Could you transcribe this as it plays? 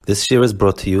This year is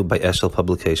brought to you by Eshel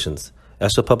Publications.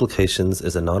 Eshel Publications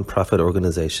is a non-profit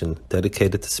organization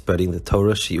dedicated to spreading the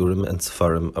Torah, Shiurim, and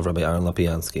Sefarim of Rabbi Aaron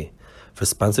Lapiansky. For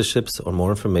sponsorships or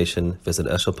more information, visit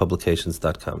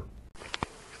eshelpublications.com.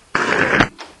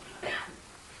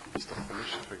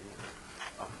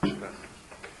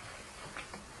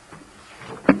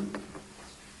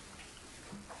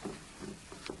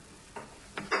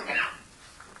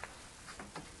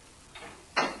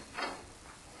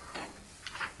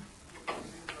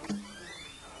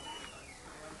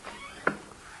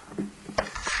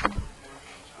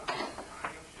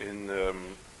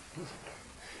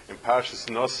 In Parshas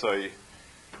Naso,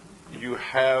 you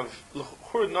have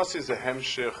Naso is a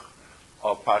hemshich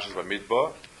of Parshas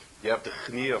Bamidbar. You have the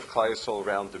chni of Klal Yisrael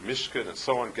around the Mishkan and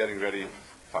so on, getting ready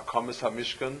for Hakamas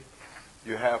HaMishkan.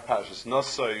 You have Parshas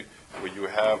Naso, where you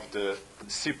have the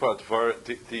Sipar Dvar,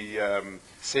 the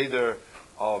Seder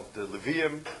of the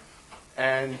Levium,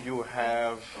 and you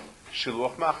have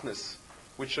Shiluach Machnes,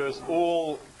 which is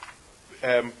all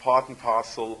part and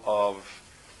parcel of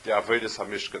the Avodas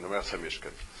HaMishkan, the Meres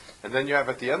HaMishkan. And then you have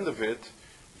at the end of it,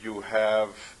 you have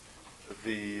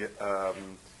the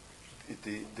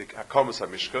Hakamas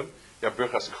HaMishkan. You have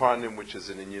Birchas Kohanim, which is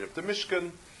an inyan of the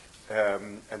Mishkan,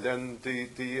 and then the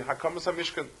Hakamas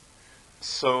HaMishkan.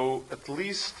 So at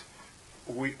least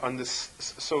we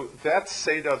understand. So that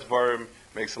Seder Dvarim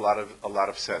makes a lot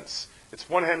of sense. It's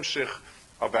one hemshich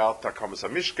about Hakamas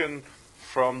HaMishkan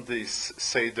from the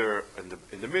Seder in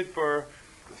the Midbar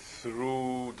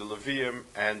through the Levium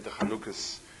and the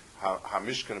Chanukas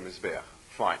HaMishkan and Mizbeach.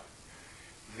 Fine.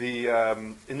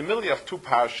 In the middle you have two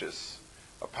parshas,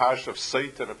 a parsha of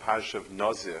Seit and a parsha of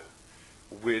Nazir,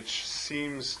 which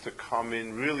seems to come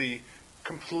in really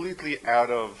completely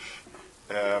out of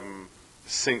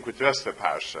sync with the rest of the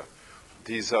parsha.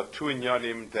 These are two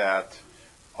inyanim that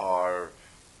are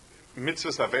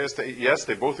mitzvahs averes. Yes,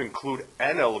 they both include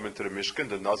an element of the Mishkan.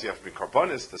 The Nazir have to be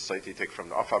karbonis. The Seit you take from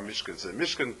the Afa Mishkan to the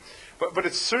Mishkan, but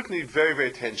it's certainly very,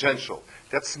 very tangential.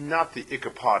 That's not the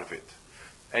ikka part of it,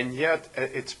 and yet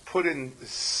it's put in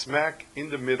smack in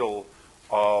the middle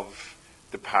of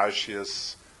the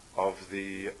parshas of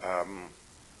the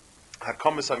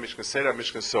Hakamas HaMishkan, Seder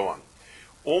HaMishkan, so on,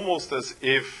 almost as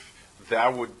if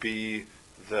that would be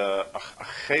the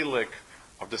chelik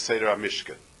of the Seder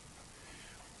HaMishkan.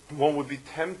 One would be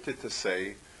tempted to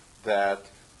say that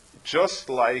just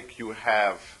like you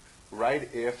have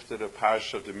right after the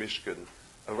parsha of the Mishkan,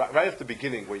 right at the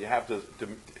beginning where you have the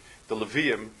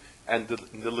Levium, and the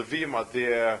Levium are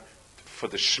there for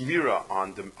the Shmira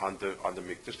on the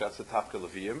Mikdash, that's the Tafka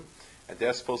Levium, and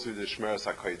they're supposed to be the Shmiras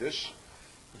HaKodesh.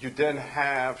 You then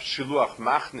have Shiluach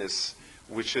Machnis,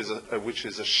 which is a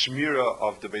Shmira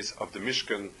of the base of the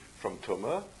Mishkan from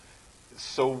Tumah.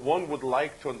 So one would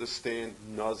like to understand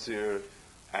Nazir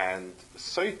and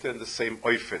Seit in the same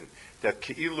oifen, that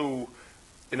Keilu,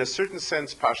 in a certain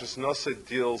sense, Parshas Naso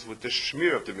deals with the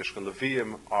Shmir of the Mishkan.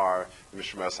 Leviim are the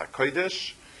Mishmeres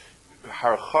HaKodesh,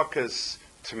 Harchakas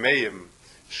Tmeim,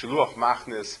 Shiluach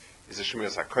Machnes is the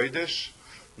Shmiras HaKodesh,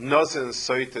 Nazir and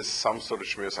Seit is some sort of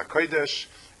Shmiras HaKodesh,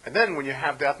 and then when you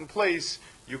have that in place,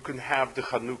 you can have the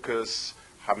Chanukas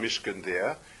HaMishkan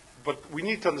there. But we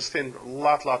need to understand a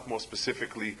lot more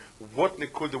specifically what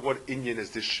Nikuda, what Inyan is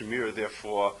this Shemir,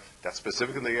 therefore, that's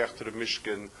specific in the Yech to the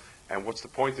Mishkan, and what's the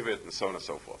point of it, and so on and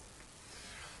so forth.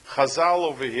 Chazal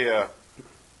over here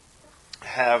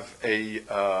have they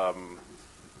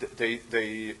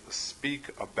speak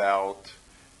about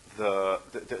the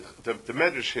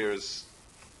Medrash here is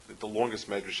the longest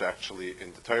Medrash actually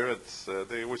in the Torah.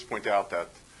 They always point out that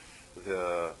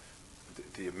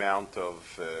the amount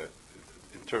of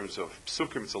in terms of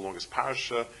psukim, it's the longest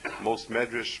parsha, most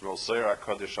medrash, most zera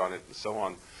kaddish on it, and so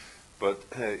on. But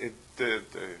they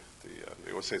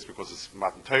always say it's because it's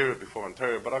matan Torah before Matan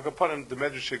Torah. But Agapanim, the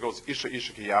medrash here goes isha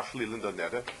ki yafli linda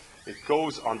neder. It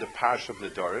goes on the parsha of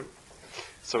Nedarim.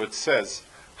 So it says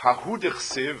hahudich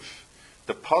siv.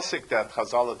 The pasuk that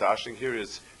Chazal are dashing here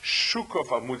is shukov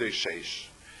amudei sheish.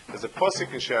 There's a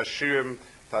pasuk in She'ashirim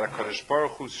that HaKadosh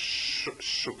Baruch Hu's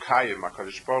shukayim,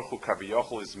 HaKadosh Baruch Hu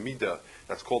kaviyachol is midah,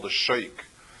 that's called a shoik,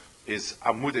 is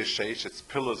amudei sheish, it's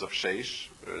pillars of sheish,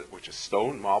 which is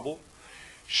stone, marble.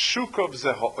 Shukov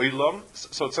ze ha'olam,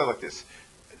 so it says like this.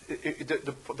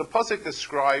 The pasuk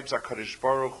describes HaKadosh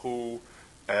Baruch Hu,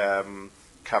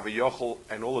 kaviyachol,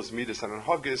 and all his midas and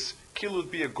hagis, kilud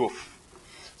be a guf.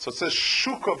 So it says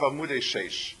shukov amudei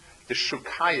sheish. The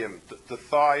shukayim, the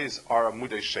thighs are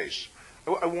amudei sheish.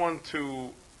 I want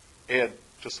to add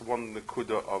just one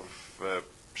nekuda of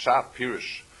Pshat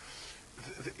Pirush.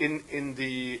 In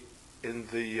the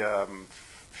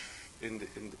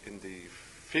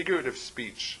figurative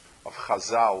speech of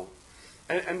Chazal,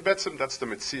 and Betzim, that's the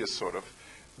Metziah sort of,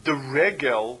 the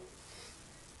regel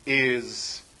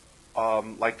is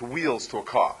like the wheels to a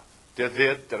car. They're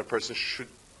there that a person should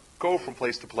go from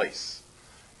place to place.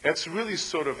 It's really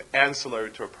sort of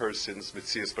ancillary to a person's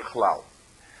Metzias Bechlal.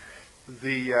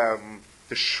 The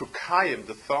shukayim,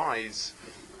 the thighs,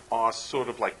 are sort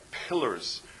of like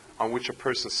pillars on which a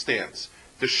person stands.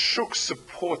 The shuk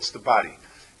supports the body.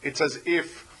 It's as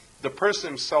if the person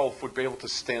himself would be able to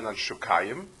stand on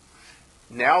shukayim.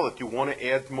 Now that you want to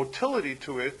add motility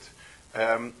to it,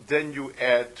 then you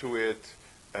add to it,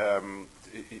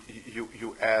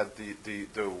 you add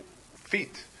the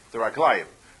feet, the raglayim.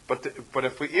 But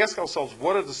if we ask ourselves,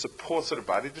 what are the supports of the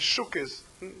body? The shuk is,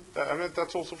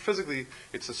 that's also physically,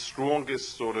 it's the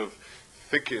strongest, sort of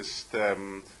thickest,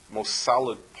 most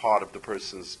solid part of the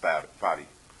person's body.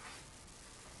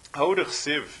 Haudach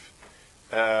siv,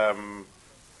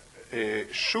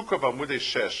 shukov amudei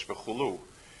shesh v'chulu,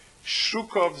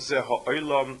 shukov ze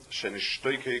ha'olam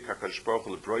shenishtoike kakadosh baruch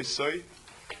hu lebroisoi,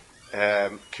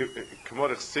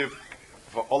 k'modach siv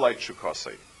v'olai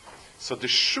shukosoi. So the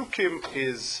shukim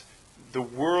is the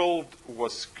world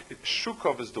was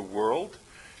shukov is the world.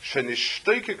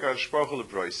 Shenishtoike kakadosh baruch hu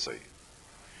lebroisoi.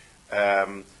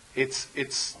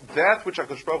 It's that which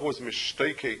Hakadosh Baruch Hu was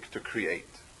mishtoike to create.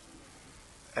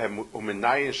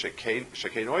 Umenayin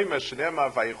shekein oimer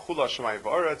shenema vayichul Hashemayim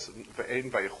v'aretz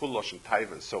ve'ein vayichul Loshen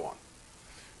Taiva and so on.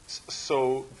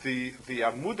 So the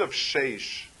Amud of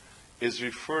Sheish is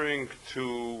referring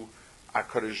to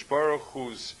Hakadosh Baruch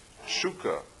Hu's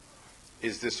shuka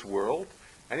is this world,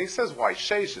 and he says why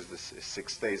Sheish is this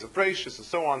 6 days of Breishis and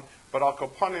so on. But Al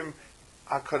Kapanim,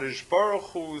 Hakadosh Baruch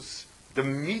Hu's the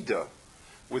midah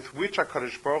with which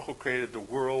HaKadosh Baruch Hu created the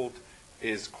world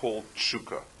is called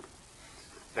shuka.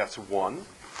 That's one.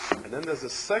 And then there's a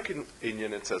second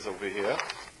inyan it says over here. It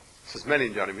says many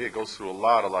inyanim here. It goes through a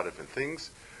lot of different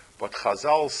things. But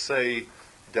Chazal say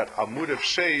that Amud of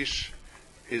Sheish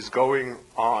is going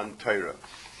on Torah.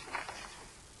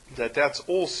 That's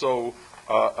also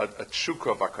a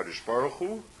shuka of HaKadosh Baruch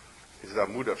Hu. It's the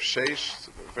Amud of Sheish. It's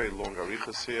a very long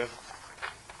arichas here.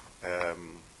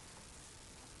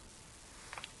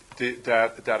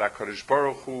 That HaKadosh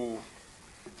Baruch Hu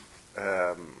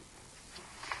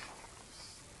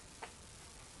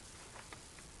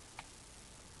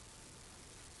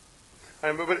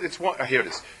but it's one. Here it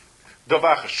is.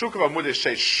 Davach Shukav Amud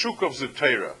Shei Shukav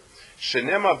Zutera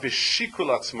Shenema V'Shikul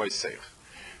Atzmoisech.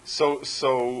 So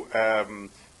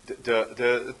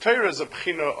the Torah is a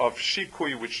bchina of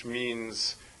shikui, which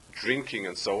means drinking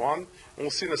and so on. And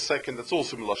we'll see in a second that's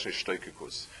also milashon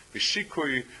shtoikikus.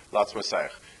 V'shikui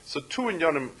latzmoisech. So two in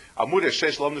Yonim, Amud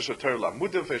Sheish Lamdish Torah,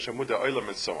 Amud Vesh, Amud Olam,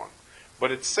 and so on.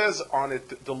 But it says on it,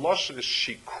 the Lashon is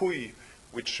Shikui,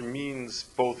 which means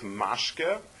both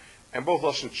Mashke and both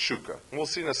Lashon Shuka. And we'll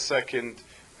see in a second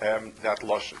that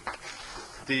Lashon.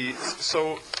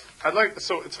 So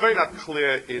it's very not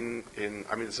clear in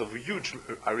it's a huge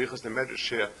Arichas the Medrash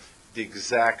here, the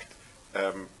exact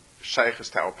Sheiches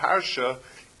to our Parsha.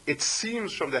 It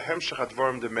seems from the Hemshech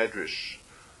Advarim the Medrash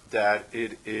that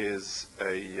it is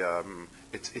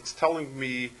it's telling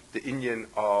me the inyan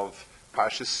of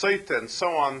Parshas Soita and so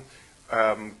on,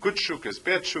 good shukas,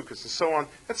 bad shukas, and so on.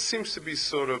 That seems to be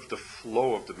sort of the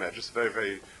flow of the Medrash. Very,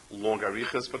 very long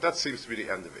arichas, but that seems to be the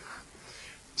end of it.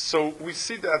 So we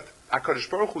see that HaKadosh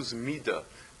Baruch Hu's midah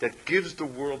that gives the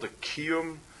world a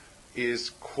kiyum is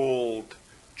called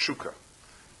tshuka,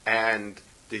 and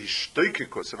the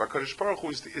hishtoikikus of HaKadosh Baruch Hu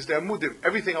is the amudim.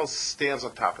 Everything else stands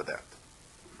on top of that.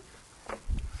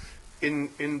 In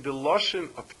the lashon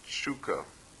of tshuka,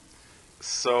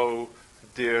 so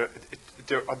there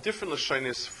are different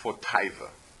lashonis for taiva.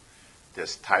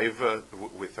 There's taiva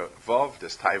with a vav,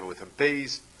 there's taiva with a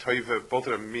beis, taiva, both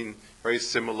of them mean very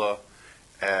similar.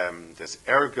 There's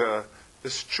erga,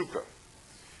 there's tshuka.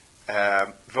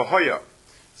 V'hoya,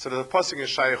 so there's a pasuk in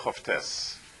Shayach of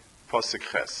Tes, pasuk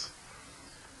ches.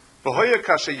 V'hoya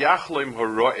kashe yachloim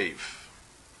horo'ev,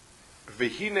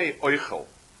 v'hinei oichel,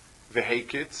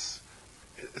 v'heikitz.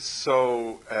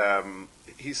 So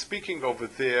he's speaking over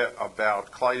there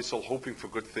about Klal Yisrael hoping for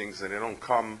good things and they don't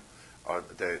come.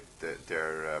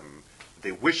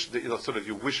 They wish, sort of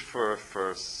you wish for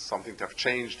something to have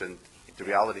changed and the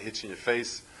reality hits you in your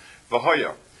face.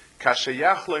 V'hoya kashe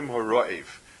yachloim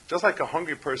horo'ev, just like a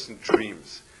hungry person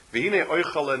dreams. V'hinei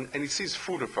oichel, and he sees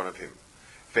food in front of him.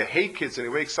 V'heikitz, and he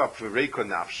wakes up v'reiko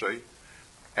nafshay,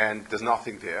 and there's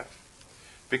nothing there.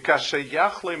 Because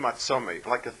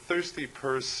like a thirsty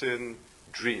person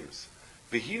dreams.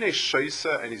 V'hine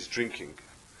shoisa, and he's drinking.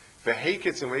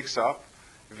 V'heikitz, and wakes up.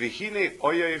 V'hine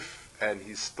oyev, and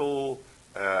he's still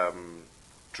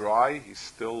dry. He's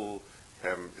still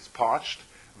is parched.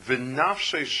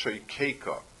 V'nafshe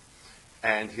sheikeika,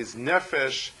 and his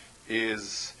nefesh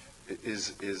is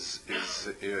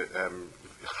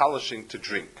chalashing to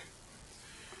drink.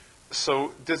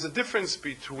 So there's a difference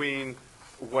between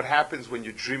what happens when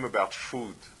you dream about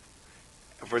food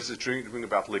versus dreaming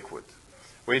about liquid.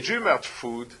 When you dream about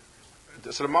food,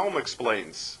 so the Malm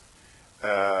explains,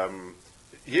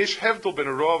 Yesh hevdol ben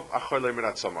rov achole min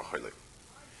atzom achole.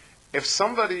 If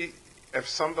somebody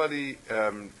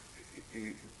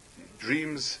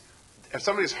dreams, if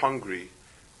somebody is hungry,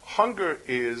 hunger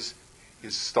is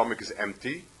his stomach is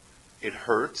empty, it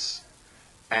hurts,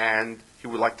 and he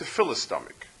would like to fill his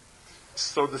stomach.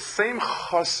 So the same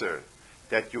chaser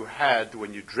that you had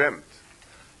when you dreamt,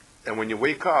 and when you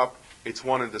wake up, it's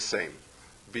one and the same,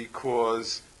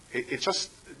 because it's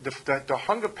just the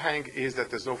hunger pang is that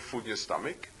there's no food in your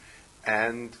stomach,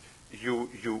 and you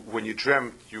when you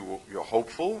dreamt you're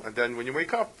hopeful, and then when you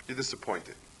wake up you're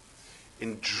disappointed.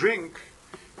 In drink,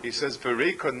 he says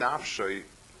vereka nafshay.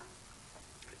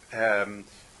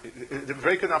 The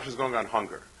vereka nafshay is going on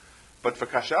hunger, but for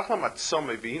kashachla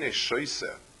matzome v'hine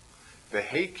shoyse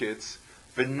v'heikitz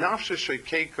v'nafshay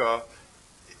shoykeka.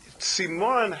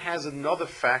 Siman has another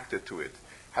factor to it,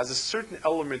 has a certain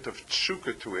element of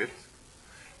tshuka to it.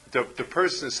 The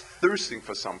person is thirsting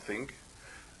for something,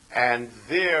 and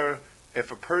there,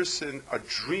 if a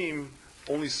dream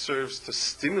only serves to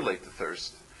stimulate the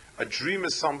thirst. A dream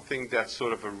is something that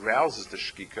sort of arouses the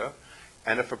shkika,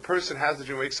 and if a person has the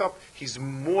dream, wakes up, he's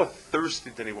more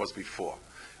thirsty than he was before.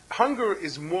 Hunger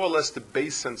is more or less the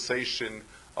base sensation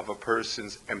of a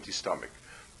person's empty stomach.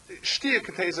 Shtia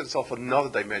contains in itself another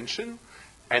dimension,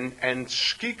 and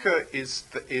shkika is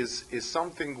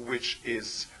something which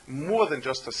is more than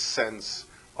just a sense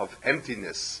of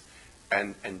emptiness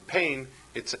and pain.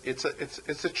 It's a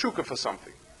tshuka for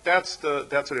something. That's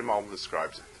what Imam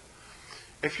describes it.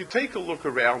 If you take a look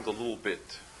around a little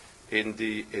bit in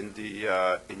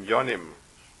Yonim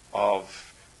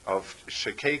of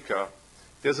shekeka,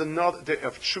 there's another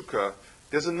of tshuka.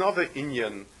 There's another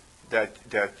inyan that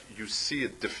you see a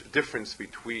difference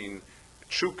between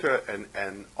tshuka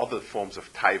and other forms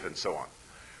of taiva and so on.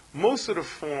 Most of the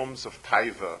forms of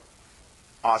taiva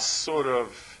are sort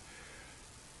of,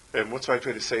 what's the right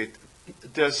way to say it?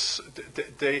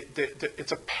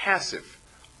 It's a passive.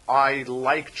 I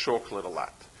like chocolate a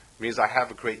lot. It means I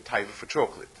have a great taiva for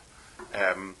chocolate.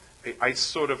 I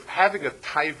sort of, having a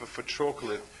taiva for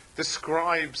chocolate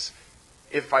describes,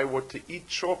 if I were to eat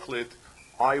chocolate,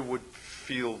 I would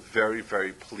feel very,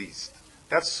 very pleased.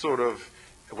 That's sort of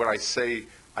when I say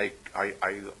I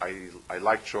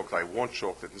like chocolate, I want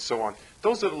chocolate, and so on.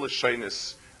 Those are the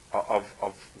lashonis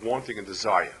of wanting and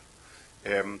desire.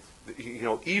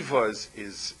 Eva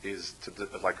is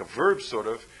like a verb sort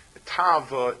of.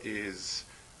 Tava is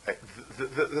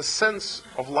the sense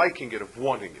of liking it, of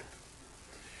wanting it.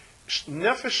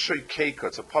 Nefesh sheikeika,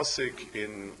 it's a pasuk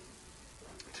in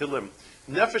Tilim.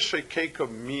 Nefesh sheikeika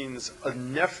means a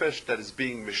nefesh that is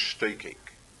being mishtekek.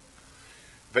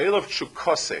 Ve'elav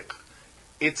chukosek,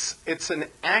 it's an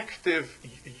active.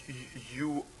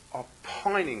 You are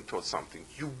pining towards something.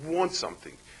 You want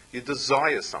something. You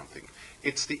desire something.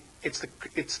 It's the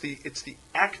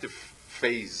active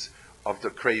phase of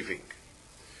the craving.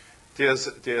 There's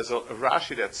a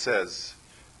Rashi that says,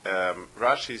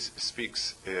 Rashi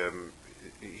speaks,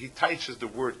 he teaches the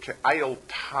word ke'ayel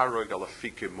tarog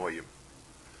alafike moyim.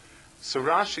 So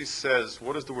Rashi says,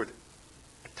 what does the word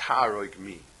tarog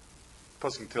mean?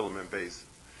 Pasuk Tilim and Beis.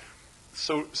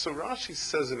 So Rashi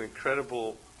says an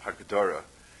incredible hagdara.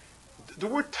 The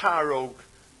word tarog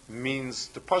means,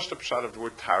 the pashta pshat of the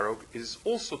word tarog is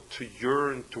also to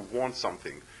yearn, to want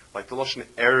something. Like the lashon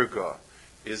erga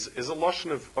is a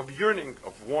lashon of yearning,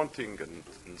 of wanting,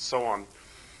 and so on.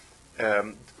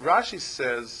 Rashi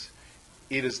says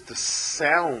it is the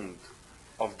sound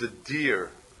of the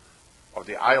deer, of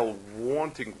the isle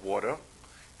wanting water.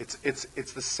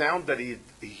 It's the sound that he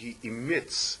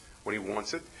emits when he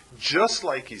wants it. Just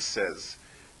like he says,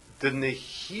 the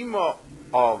nehima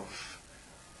of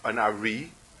an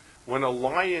ari, when a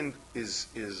lion is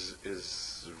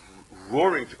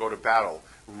roaring to go to battle,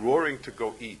 roaring to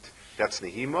go eat, that's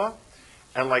nehima.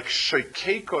 And like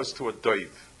sheikekos to a doiv.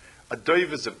 A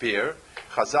doiv is a bear.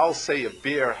 Chazal say a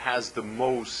bear has the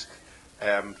most,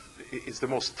 is the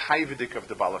most taividik of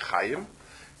the balachayim.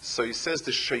 So he says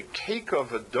the sheikeka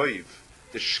of a doiv,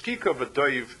 the shkika of a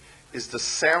doiv is the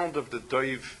sound of the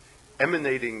doiv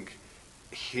emanating,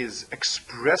 his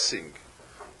expressing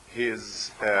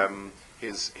his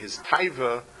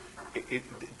taiva.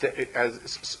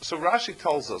 So Rashi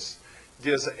tells us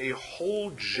there's a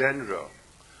whole genre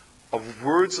of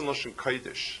words in Lashon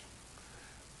Kodesh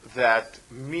that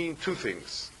mean two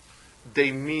things.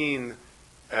 They mean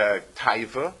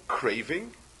taiva,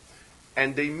 craving,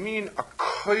 and they mean a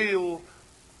koil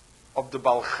of the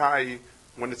Baal Chai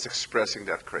when it's expressing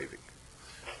that craving.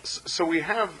 So we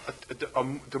have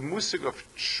the musig of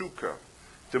tshuka.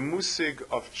 The musig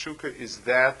of tshuka is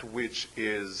that which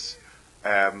is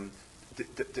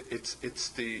it's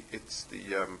the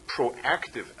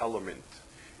proactive element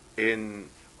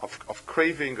of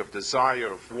craving, of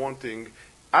desire, of wanting,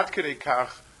 ad kedei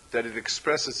kach, that it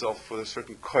expresses itself with a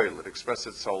certain koil. It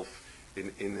expresses itself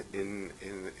it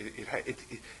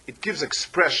gives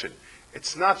expression.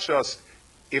 It's not just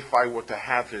if I were to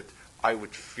have it, I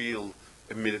would feel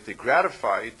immediately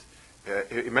gratified,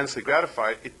 immensely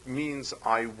gratified. It means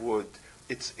I would.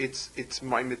 It's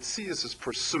my mitzias is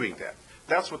pursuing that.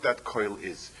 That's what that koil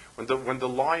is. When the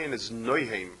lion is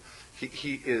noihem,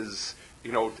 he is,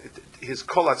 his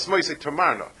kol atzmoisei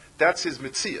tamarna. That's his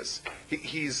mitzias.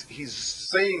 He's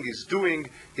saying, he's doing,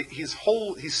 he's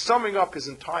summing up his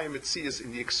entire mitzias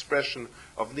in the expression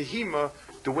of nehima,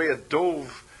 the way a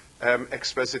dove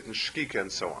expresses it in shkika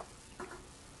and so on.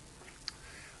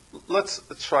 Let's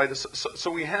try this.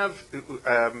 So we have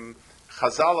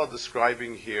Chazal are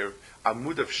describing here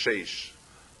Amud of Sheish,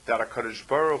 that HaKadosh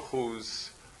Baruch Hu's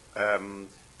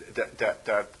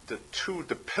that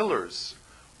the pillars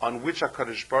on which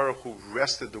HaKadosh Baruch Hu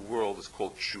rested the world is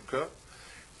called Tshuka.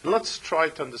 Let's try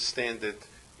to understand it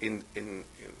in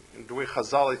the way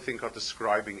Chazal, I think, are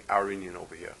describing our Inyan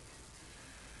over here.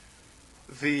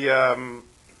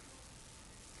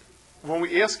 When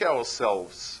we ask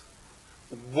ourselves,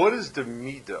 what is the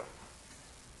midah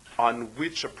on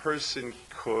which a person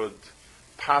could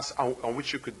pass, on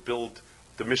which you could build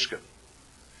the Mishkan?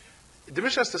 The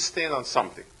Mishkan has to stand on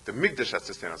something. The Mikdash has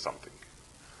to stand on something.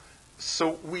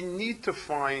 So we need to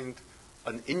find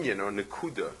an inyan or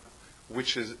nekuda,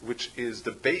 which is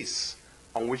the base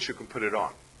on which you can put it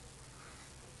on.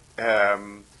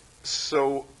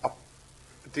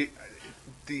 The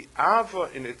ava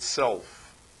in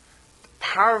itself,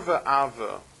 parva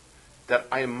ava, that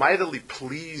I am mightily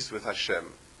pleased with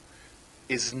Hashem,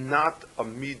 is not a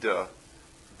midah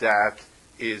that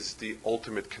is the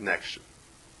ultimate connection.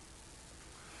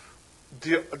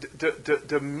 The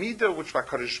midah which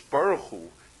HaKadosh Baruch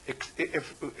Hu,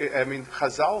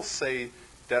 Chazal say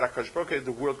that HaKadosh Baruch Hu in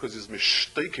the world because he's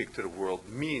mishtakik to the world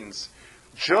means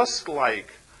just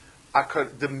like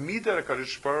the midah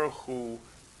HaKadosh Baruch Hu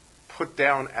put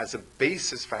down as a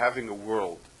basis for having a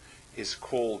world is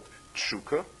called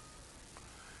tshuka.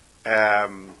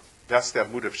 That's the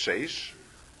Amud of Sheish.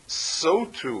 So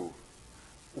too,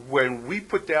 when we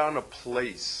put down a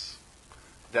place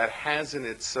that has in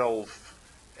itself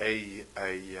a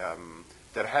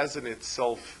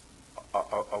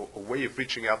way of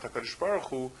reaching out to HaKadosh Baruch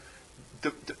Hu,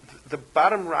 the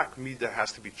bottom rock midah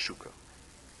has to be tshuka.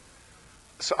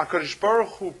 So HaKadosh Baruch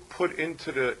Hu put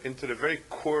into the very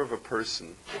core of a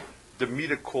person the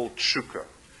midah called tshuka,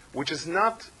 which is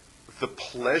not the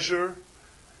pleasure,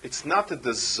 it's not the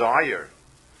desire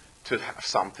to have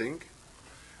something,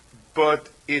 but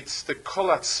it's the kol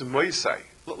atzmoisei.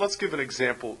 Let's give an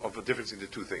example of the difference in the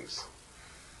two things.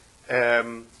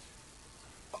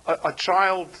 A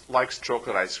child likes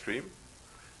chocolate ice cream,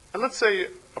 and let's say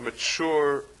a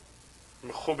mature,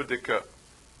 mechubedika,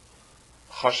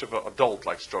 chasheva adult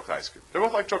likes chocolate ice cream. They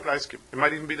both like chocolate ice cream. It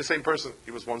might even be the same person.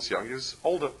 He was once young, he was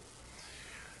older.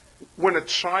 When a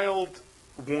child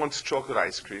wants chocolate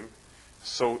ice cream,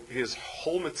 so his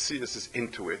whole metzius is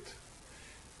into it,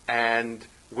 and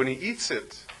when he eats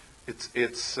it,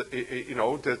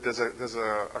 there's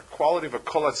a quality of a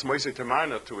kol atzmoisei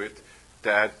tamarna to it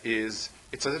that is,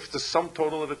 it's as if the sum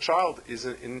total of the child is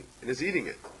is eating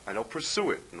it, and he'll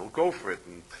pursue it, and he'll go for it,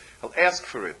 and he'll ask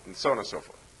for it, and so on and so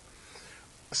forth.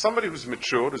 Somebody who's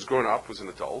matured, who's grown up, who's an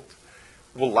adult,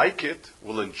 will like it,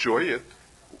 will enjoy it,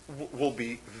 will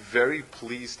be very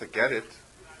pleased to get it,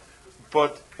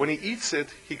 but when he eats it,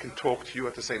 he can talk to you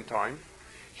at the same time.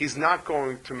 He's not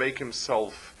going to make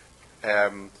himself,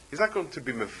 he's not going to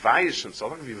be mevayish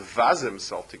himself, not going to be vaz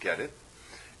himself to get it.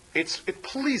 It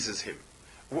pleases him.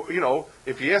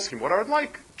 If you ask him what I would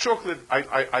like, chocolate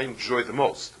I enjoy the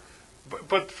most.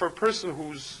 But for a person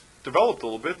who's developed a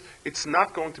little bit, it's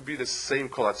not going to be the same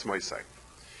kol atzmoisei.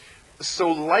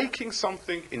 So liking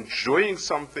something, enjoying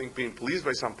something, being pleased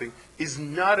by something is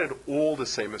not at all the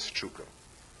same as tshuka.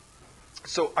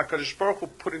 So HaKadosh Baruch Hu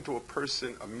put into a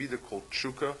person a midah called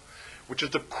tshuka, which is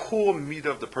the core midah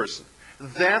of the person.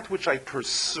 That which I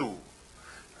pursue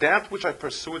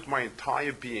with my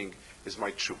entire being is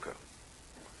my tshuka.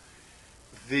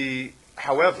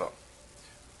 However,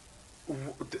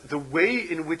 the way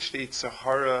in which the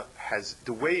Sahara has,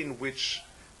 the way in which,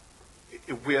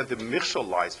 where the Michshel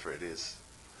lies for it is,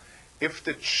 if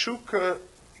the tshuka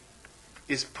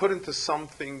is put into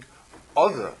something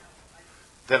other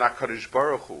than HaKadosh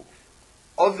Baruch Hu,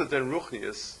 other than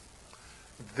Ruchnius,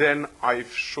 then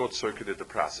I've short-circuited the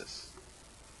process.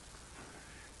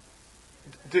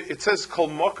 It says, Kol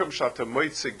mokum shata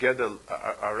moitze gedel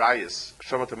arayis,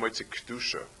 shamata moitze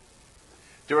kedusha.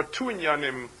 There are two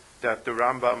inyanim that the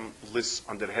Rambam lists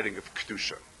under the heading of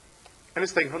kedusha. And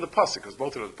it's taken from the pasuk, because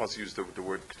both of the pasuk use the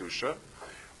word kedusha.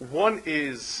 One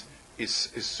is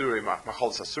surah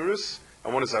machal sasuris,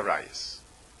 and one is arayis.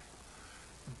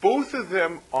 Both of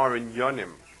them are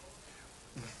inyanim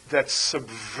that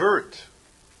subvert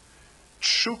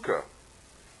tshuka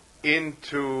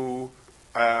into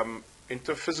a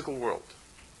physical world.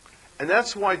 And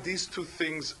that's why these two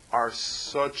things are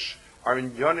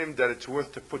in yonim that it's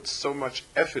worth to put so much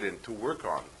effort in to work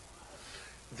on.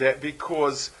 That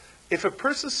because if a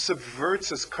person subverts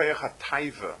his koyach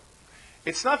hataiva,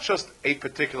 it's not just a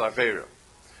particular avera.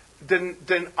 Then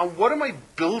on what am I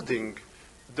building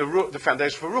the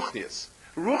foundation for Ruchnius?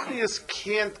 Ruchnius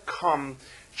can't come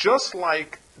just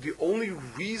like the only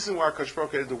reason why HaKadosh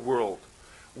Baruch Hu created the world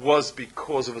was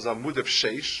because of his amud of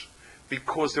sheish,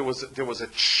 because there was a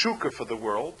tshuka for the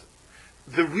world.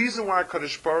 The reason why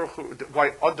HaKadosh Baruch Hu,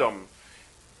 why Adam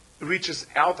reaches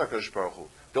out to HaKadosh Baruch Hu,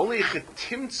 the only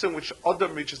chetimtza in which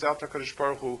Adam reaches out to HaKadosh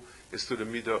Baruch Hu is through the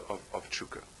midah of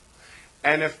tshuka.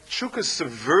 And if tshuka is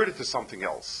subverted to something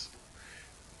else,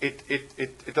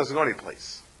 it doesn't go any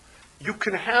place. You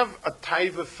can have a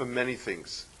taiva for many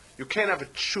things. You can't have a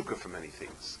tshuka for many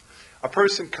things. A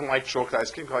person can like chocolate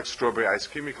ice cream, can like strawberry ice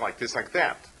cream, he can like this, like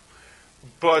that.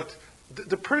 But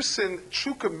the person,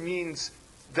 tshuka means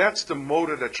that's the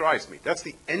motor that drives me. That's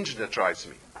the engine that drives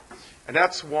me. And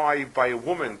that's why by a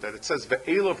woman that it says,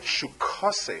 Ve'elov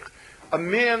tshukasech,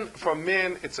 for a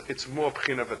man, it's more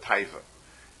p'china of a taiva,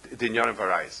 the inyan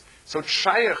varayis. So it's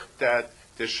shaykh that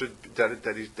he should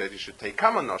take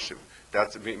kama noshim.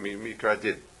 That's Mikra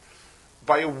did.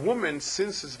 By a woman,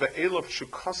 since it's ve'elov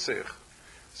tshukasech,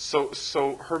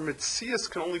 so her mitzias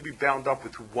can only be bound up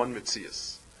with one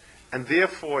mitzias. And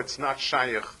therefore, it's not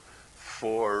shaykh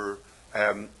for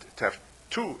to have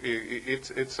two.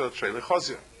 It's a trei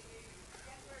lechazia.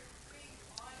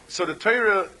 So the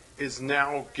Torah is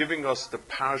now giving us the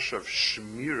parsha of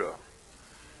Shemira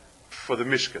for the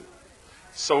Mishkan.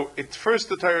 So first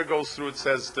the Torah goes through. It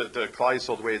says the Klal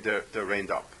Yisrael, the way they're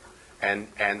rained up, and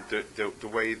the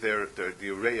way the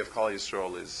array of Klal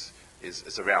Yisrael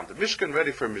is around the Mishkan,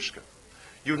 ready for Mishkan.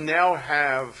 You now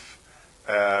have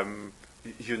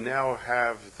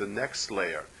the next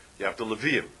layer. You have the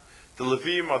Leviim. The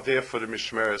Leviim are there for the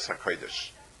Mishmeres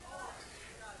HaKodesh.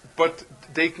 But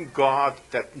they can guard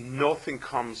that nothing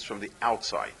comes from the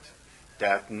outside,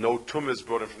 that no tumah is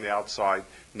brought in from the outside,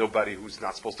 nobody who's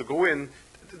not supposed to go in.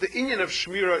 The inyan of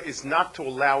Shmira is not to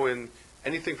allow in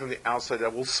anything from the outside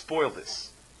that will spoil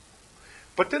this.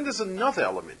 But then there's another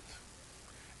element,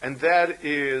 and that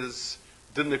is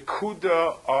the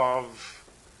nekuda of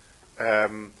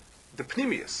the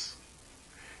pnimius.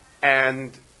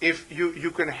 And if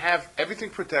you can have everything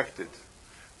protected,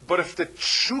 but if the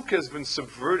tshuka has been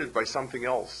subverted by something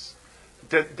else,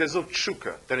 there's no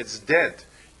tshuka, then it's dead,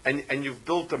 and you've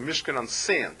built a mishkan on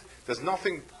sand. There's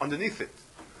nothing underneath it.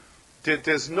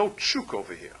 There's no tshuka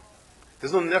over here.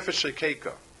 There's no nefesh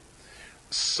shekeika.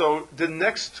 So the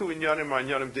next two inyanim are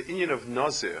inyanim, the inyan of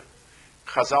nazir.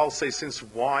 Chazal say since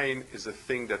wine is a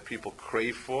thing that people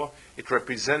crave for, it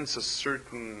represents a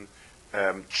certain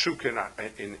tshuka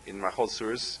in Machol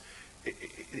Suris.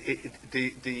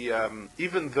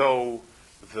 Even though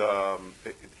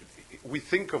we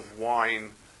think of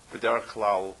wine, b'derech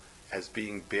klal, as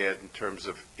being bad in terms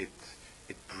of it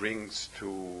brings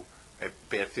to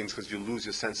bad things because you lose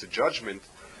your sense of judgment.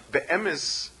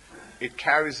 Be'emes, it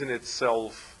carries in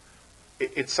itself,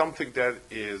 it's something that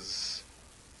is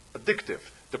addictive.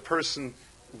 The person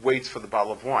waits for the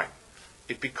bottle of wine.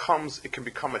 It can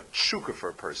become a tshuka for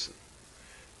a person.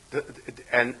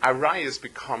 And arayas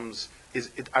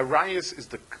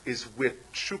is where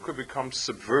tshuka becomes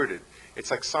subverted. It's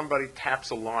like somebody taps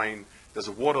a line, there's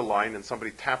a water line, and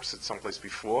somebody taps it someplace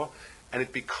before, and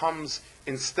it becomes,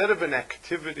 instead of an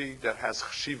activity that has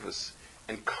chshivas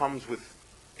and comes with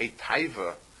a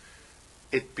taiva,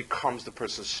 it becomes the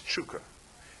person's tshuka.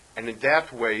 And in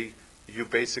that way, you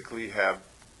basically have,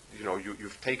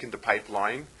 you've taken the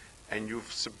pipeline and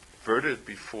you've subverted it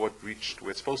before it reached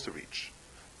where it's supposed to reach.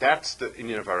 That's the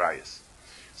inyan of arayas.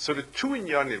 So the two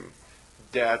inyanim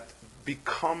that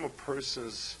become a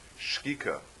person's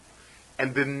shkika,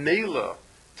 and b'meila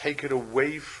take it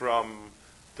away from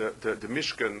the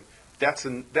Mishkan, that's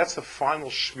the final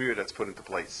shmir that's put into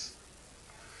place.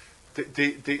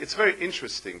 It's very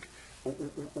interesting.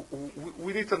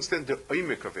 We need to understand the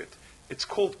oimik of it. It's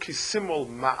called kisimol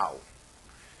ma'al.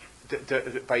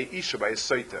 By Isha, by a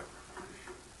Saita.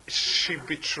 She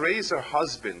betrays her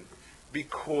husband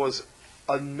because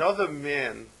another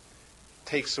man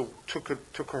took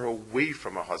her away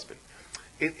from her husband.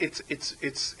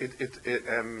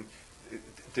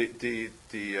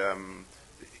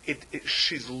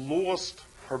 She's lost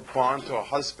her bond to her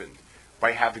husband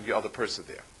by having the other person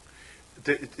there.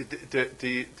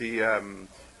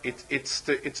 It's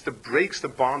the breaks the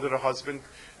bond of the husband.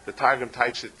 The Targum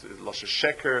types it Lasha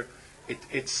Sheker.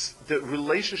 It's the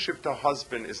relationship to the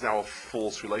husband is now a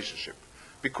false relationship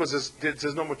because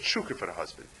there's no more tshuka for the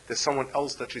husband. There's someone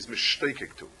else that she's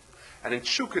mishtakik to, and in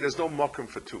tshuka there's no makom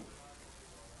for two.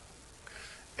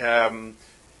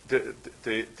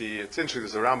 It's interesting.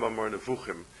 There's a Rambam or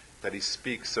Nevuchim that he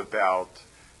speaks about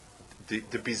the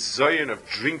bizayon of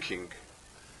drinking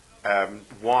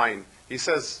wine. He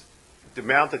says the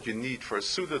amount that you need for a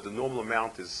suda, the normal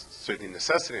amount is certainly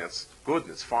necessity. That's good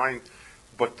and it's fine.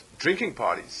 But drinking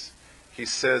parties, he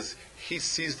says he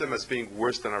sees them as being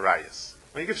worse than arayas.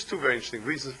 He gives two very interesting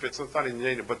reasons for it. So it's not in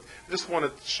the but I just want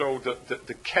to show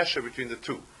the kesher between the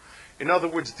two. In other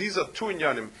words, these are two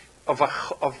inyanim of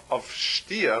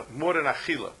shtia more than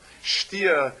achila.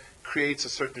 Shtia creates a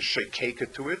certain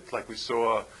shekeka to it, like we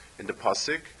saw in the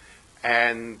pasuk,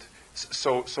 and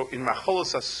so in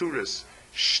macholos asuris,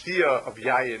 shtia of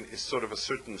yayin is sort of a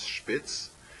certain spitz,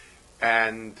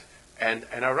 and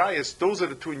arayas. Those are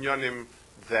the two inyanim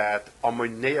that are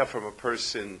monea from a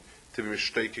person to be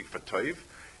mishtakik for toiv,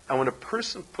 and when a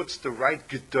person puts the right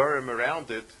gedarim around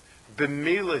it,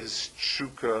 b'mela his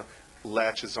tshuka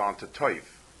latches on to toiv.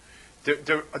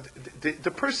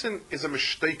 The person is a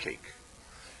mishtakik.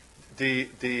 The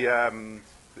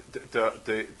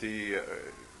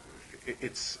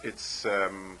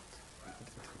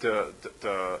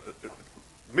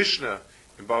Mishnah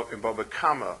in Baba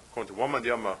Kama, according to Wamad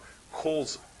Yama,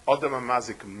 calls Adam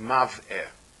Amazik Mav'eh.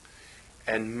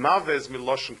 And Mav'eh is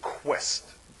Miloshen quest,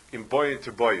 in Boyin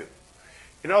to Boyin.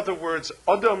 In other words,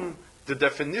 Adam, the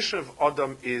definition of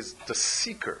Adam is the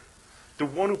seeker, the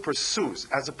one who pursues,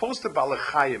 as opposed to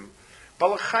Balachayim.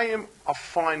 Balachayim are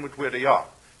fine with where they are.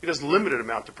 There's a limited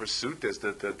amount of pursuit. There's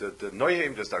the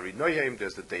Noyheim, there's the Ari Noyheim,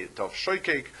 there's the Dov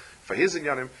Shoykek for his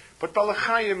inyanim. But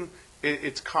Balachayim,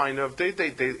 it's kind of,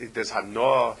 there's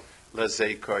Hanoah,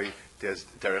 Lezekoi, there's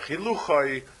Derech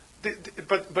Hiluchoi,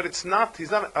 but it's not,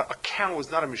 a cow is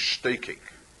not a Mishtekek.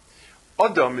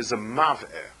 Adam is a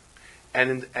Mav'eh.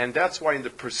 And that's why in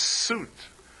the pursuit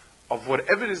of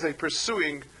whatever it is they're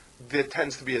pursuing, there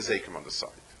tends to be a Zekim on the side.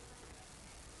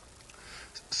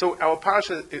 So our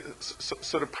parasha,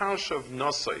 so the parasha of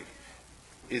Naso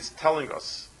is telling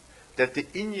us that the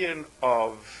inyan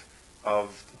of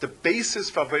the basis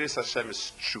for Avodas Hashem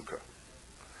is tshuka,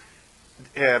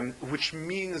 which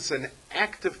means an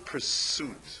active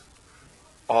pursuit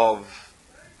of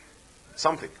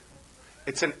something.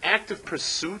 It's an active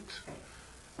pursuit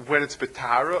when it's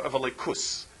betara of a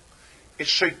leikus.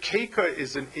 Shekeka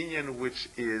is an inyan which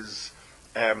is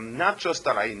not just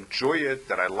that I enjoy it,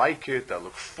 that I like it, I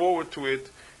look forward to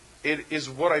it. It is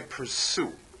what I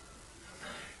pursue.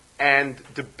 And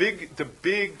the big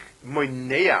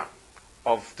moinea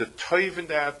of the toiv in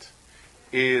that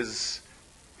is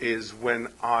when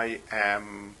I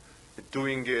am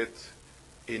doing it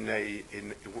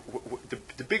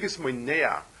the biggest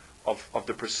moinea of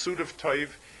the pursuit of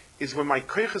toiv is when my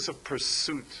koiches of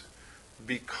pursuit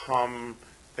become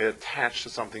attached to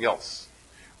something else.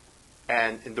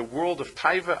 And in the world of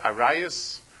taiva,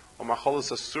 arayas, or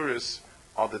macholos asuris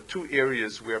are the two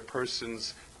areas where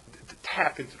persons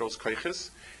tap into those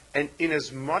koiches. And in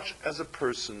as much as a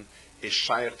person is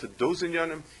shaykh to those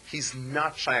inyanim, he's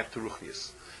not shaykh to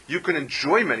ruchnius. You can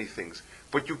enjoy many things,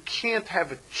 but you can't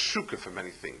have a tshuka for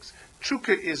many things.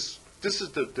 Tshuka is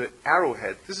the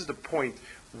arrowhead. This is the point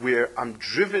where I'm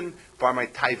driven by my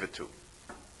taiva to.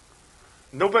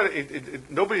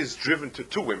 Nobody is driven to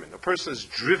two women. A person is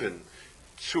driven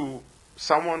to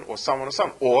someone or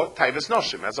taivas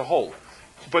noshim as a whole.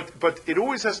 But it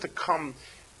always has to come.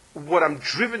 What I'm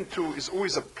driven to is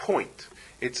always a point.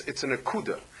 It's an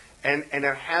akuda, and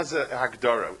it has a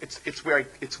hagdara. It's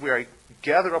where I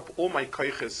gather up all my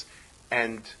koiches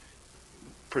and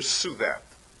pursue that.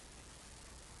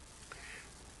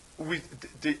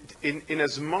 In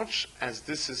as much as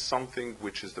this is something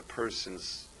which is the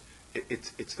person's,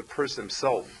 it's the person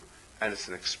himself, and it's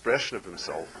an expression of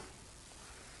himself.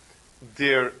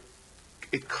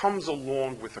 It comes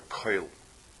along with a koil.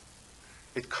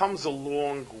 it comes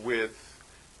along with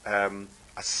a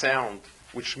sound,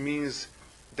 which means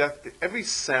that every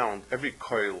sound, every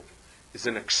koil, is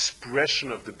an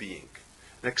expression of the being,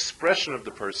 an expression of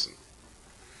the person.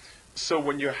 So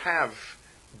when you have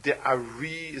the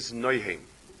Ari is Noihem,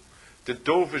 the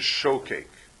Dov is Shokek,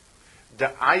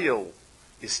 the Ayel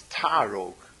is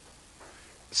Tarog.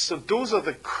 So those are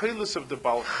the koilos of the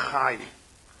Baal Chai.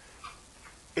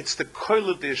 It's the koil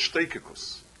of the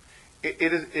Eshteikekus. It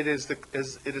is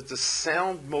the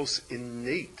sound most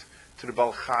innate to the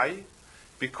Baal Chai,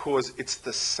 because it's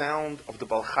the sound of the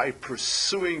Baal Chai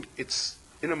pursuing its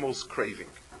innermost craving.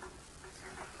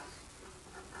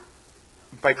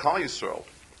 By Klal Yisrael,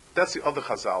 that's the other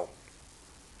Chazal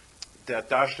that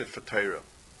dashed it for Torah.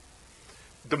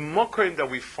 The Mokoim that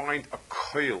we find a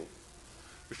koil,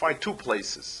 we find two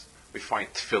places. We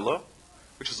find Tefillah,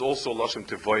 which is also Lashon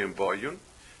Tevoyim Boyun.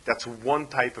 That's one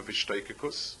type of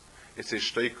Ishteikus. It's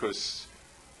Ishteikus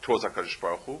towards HaKadosh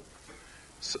Baruch Hu.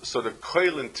 So the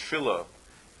koil in Tefillah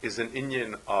is an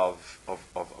inyan of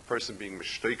a person being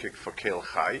Mishteikik for Keil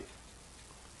Chai.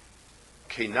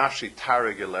 Kei Nafshi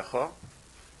Tareg Elecha.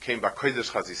 Came by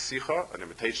Kodesh Chazisicha, an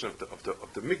imitation of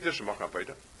the Mikdash and Machna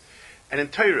Beit. And in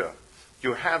Torah,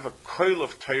 you have a koil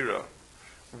of Torah,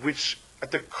 which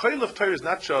the koil of Torah is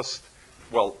not just,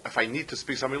 well, if I need to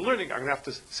speak something learning, I'm going to have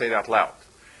to say it out loud.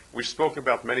 We've spoken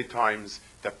about many times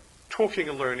that talking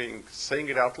and learning, saying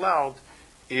it out loud,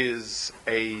 it's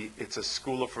a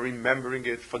school for remembering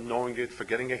it, for knowing it, for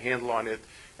getting a handle on it,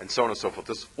 and so on and so forth.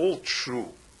 That's all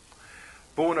true.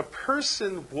 But when a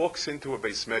person walks into a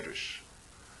Beis Medrash,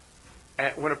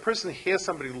 and when a person hears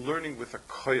somebody learning with a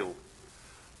koil,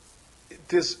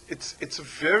 it's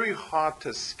very hard to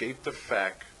escape the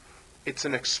fact it's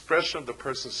an expression of the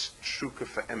person's shuka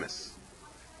for emes.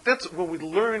 That's when we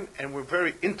learn and we're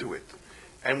very into it,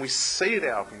 and we say it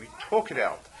out and we talk it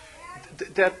out.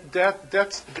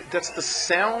 That's the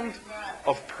sound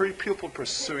of people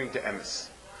pursuing the emes.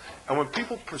 And when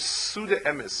people pursue the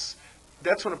emes,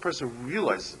 that's when a person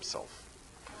realizes himself.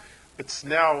 It's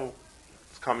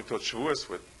coming to Shavuos,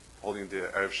 with holding the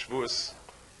Erev Shavuos.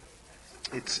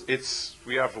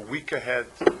 We have a week ahead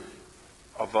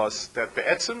of us that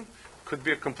be'etzim could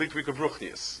be a complete week of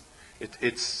Ruchnias.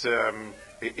 It's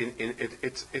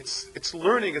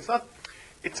learning. It's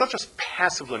not just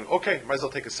passive learning. Okay, might as well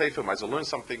take a sefer, might as well learn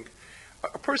something.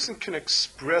 A person can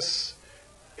express.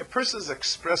 A person is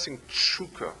expressing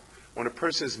tshuka when a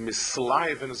person is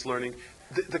mislayev in his learning.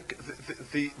 The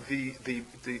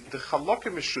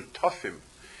chalakim mishutafim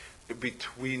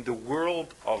between the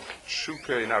world of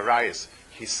Shuka in Arayas,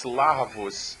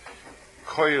 Hislahavus,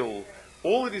 Koil,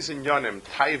 all of these inyanim,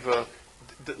 Taiva,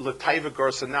 Lataiva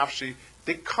Garsa Nafshi,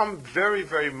 they come very,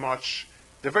 very much,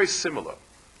 they're very similar.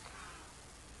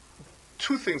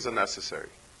 Two things are necessary.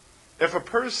 If a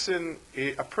person,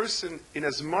 in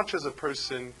as much as a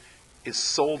person is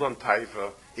sold on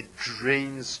Taiva, it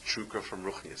drains Shuka from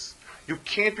Ruchnias. You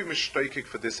can't be mishtaikik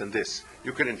for this and this.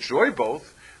 You can enjoy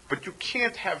both, but you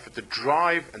can't have the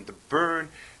drive and the burn,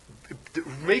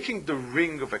 making the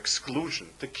ring of exclusion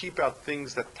to keep out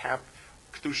things that tap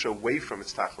Kedusha away from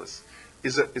its tachlis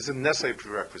is a necessary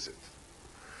prerequisite.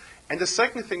 And the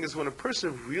second thing is when a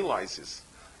person realizes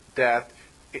that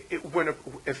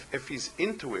if he's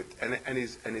into it and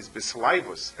he's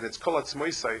bislaivus and it's kolatz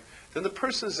moisai, then the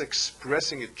person is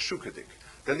expressing it shukadik.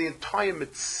 Then the entire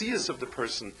metzias of the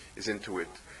person is into it,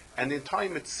 and the entire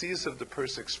metzias of the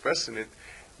person expressing it.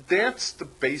 That's the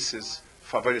basis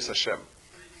for Avodas Hashem.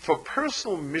 For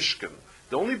personal mishkan,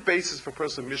 the only basis for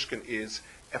personal mishkan is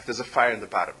if there's a fire in the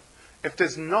bottom. If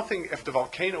there's nothing, if the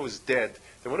volcano is dead,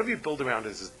 then whatever you build around it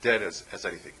is as dead as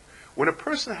anything. When a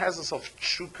person has himself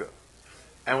tshuka,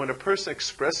 and when a person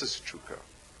expresses tshuka,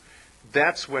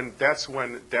 that's when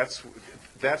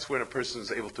a person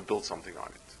is able to build something on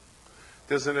it.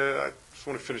 I just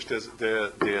want to finish. There's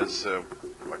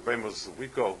like was a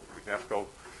week and a half ago.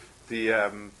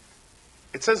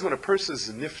 It says when a person is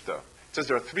nifta, it says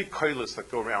there are three koilas that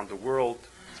go around the world.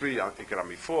 Three, I think around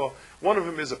before. One of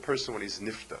them is a person when he's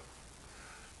nifta.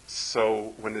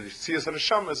 So when the Tziyas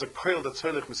HaNeshama is a koil that's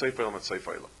hoilich m'seif olam and seif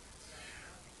olam.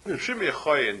 In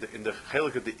the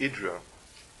Chelik of the Idra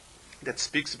that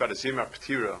speaks about his Yom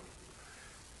HaPtira,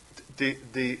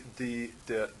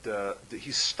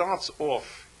 he starts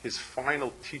off his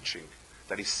final teaching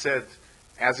that he said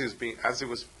as he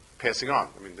was passing on.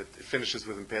 I mean, it finishes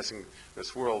with him passing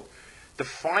this world. The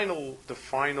final,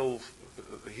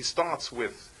 he starts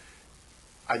with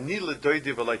Ani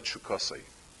l'doidi v'lai tshukasei.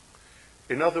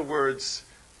 In other words,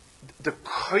 the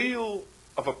koil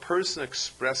of a person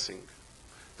expressing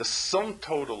the sum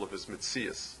total of his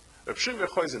mitzias, Reb Shimon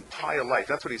Yochai's entire life,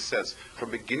 that's what he says,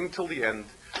 from beginning till the end,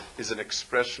 is an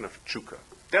expression of tshuka.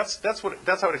 That's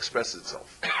how it expresses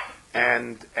itself.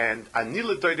 And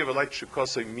anila doide v'lai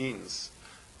tshukoso means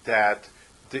that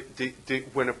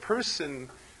when a person,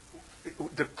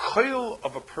 the koil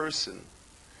of a person,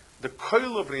 the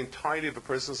koil of the entirety of a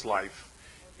person's life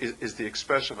is the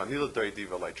expression of anila doide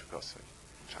v'lai tshukoso.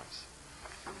 Chance.